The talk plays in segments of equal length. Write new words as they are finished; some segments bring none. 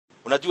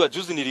Unajua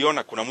juzi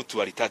niliona kuna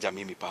mtu alitaja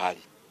mimi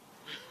pahali.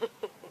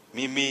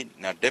 Mimi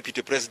na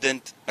Deputy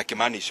President na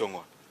Kimani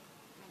Ichung'wah.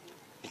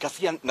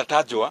 Nikasikia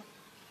natajwa,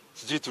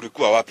 sijui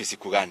tulikuwa wapi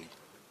siku gani.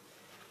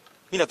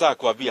 Mimi nataka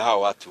kuambia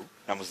hawa watu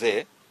na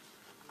mzee,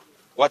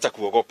 wacha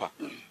kuogopa.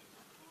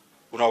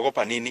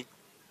 Unaogopa nini?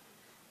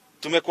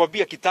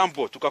 Tumekuambia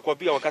kitambo,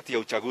 tukakwambia wakati ya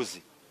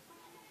uchaguzi.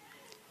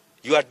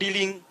 You are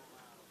dealing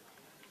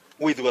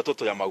with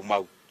watoto ya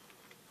Mau.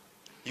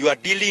 You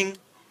are dealing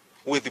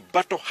with the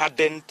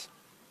battle-hardened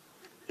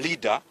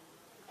leader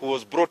who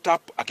was brought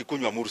up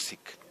akikunywa mursik.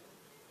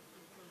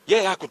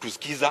 Yeye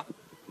hakutusikiza.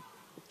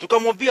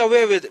 Tukamwambia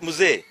wewe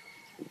mzee,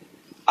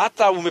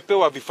 hata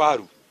umepewa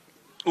vifaru,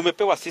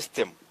 umepewa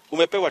system,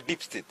 umepewa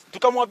deep state.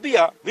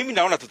 Tukamwambia mimi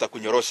naona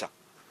tutakunyorosha.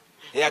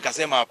 Yeye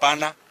akasema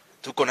hapana,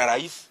 tuko na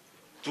rais,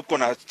 tuko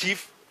na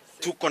chief,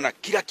 tuko na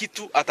kila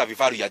kitu, hata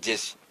vifaru ya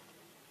jeshi.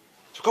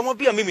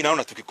 Tukamwambia mimi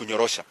naona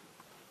tukikunyorosha.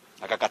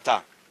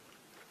 Akakataa.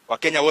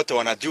 Wakenya wote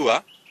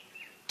wanajua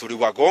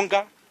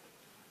tuliwagonga,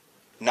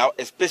 na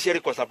especially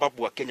kwa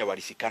sababu Wakenya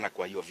walishikana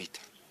kwa hiyo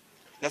vita.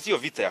 Na sio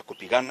vita ya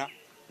kupigana,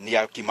 ni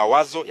ya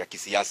kimawazo, ya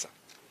kisiasa.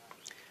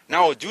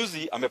 Nao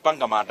juzi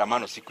amepanga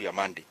maandamano siku ya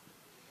Monday.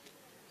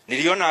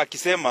 Niliona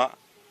akisema,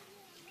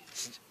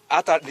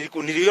 hata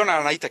niliona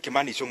anaita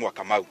Kimani Ichung'wah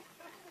Kamau.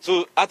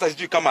 So hata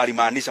sijui kama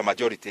alimaanisha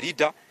majority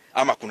leader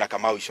ama kuna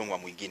Kamau Ichung'wah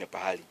mwingine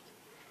pahali.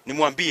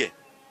 Nimwambie,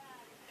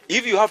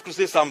 if you have to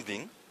say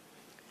something,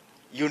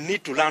 you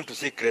need to learn to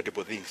say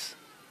credible things.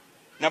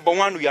 Number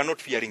one, we are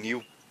not fearing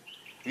you.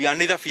 We are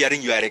neither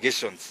fearing your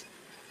allegations.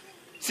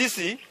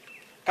 Sisi,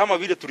 kama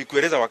vile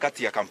tulikueleza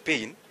wakati ya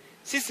campaign,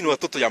 sisi ni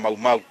watoto ya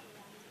Mau.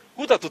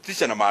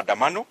 Hutatutisha na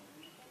maandamano.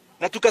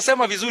 Na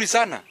tukasema vizuri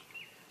sana,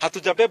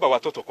 hatujabeba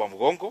watoto kwa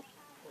mgongo.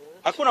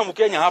 Hakuna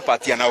Mkenya hapa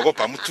ati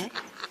anaogopa mtu.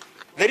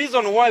 The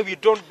reason why we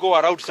don't go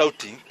around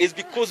shouting is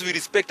because we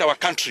respect our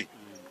country.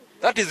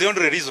 That is the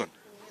only reason.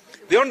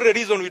 The only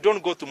reason we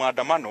don't go to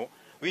maandamano,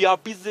 we are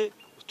busy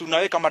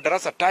tunaweka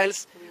madarasa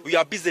tiles, we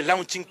are busy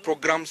launching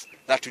programs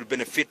that will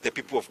benefit the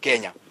people of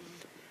Kenya.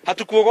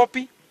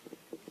 Hatukuogopi.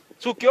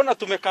 So ukiona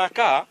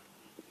tumekaa,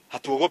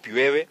 hatuogopi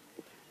wewe.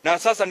 Na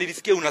sasa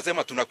nilisikia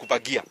unasema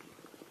tunakupagia.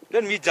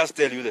 Let me just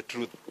tell you the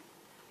truth.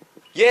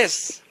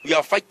 Yes, we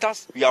are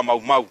fighters, we are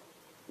Mau.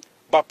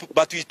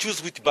 But we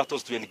choose which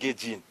battles to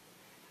engage in.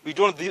 We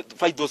don't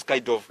fight those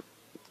kind of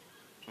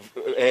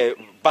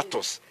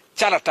battles,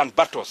 charlatan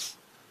battles.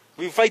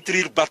 We fight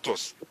real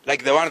battles,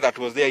 like the one that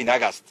was there in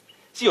August.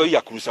 Sio hii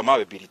ya kurusha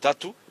mawe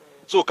 2-3.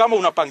 So kama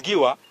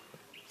unapangiwa,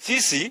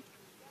 sisi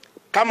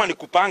kama ni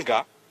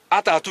kupanga,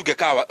 hata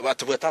hatugekaa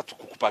watu 3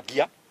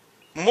 kukupagia.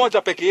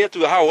 Mmoja peke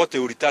yetu hao wote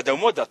ulitaja,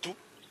 mmoja tu.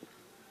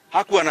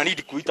 Hakuwa na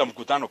need kuita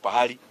mkutano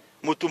pahali.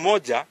 Mtu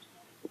mmoja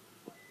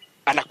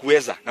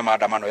anakuweza na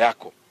maandamano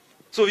yako.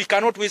 So we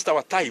cannot waste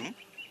our time.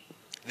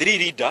 3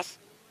 leaders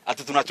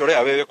ati tunachorea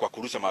wewe kwa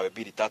kurusha mawe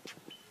 2-3.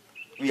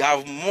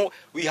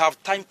 We have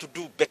time to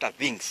do better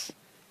things,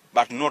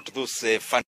 but not those fun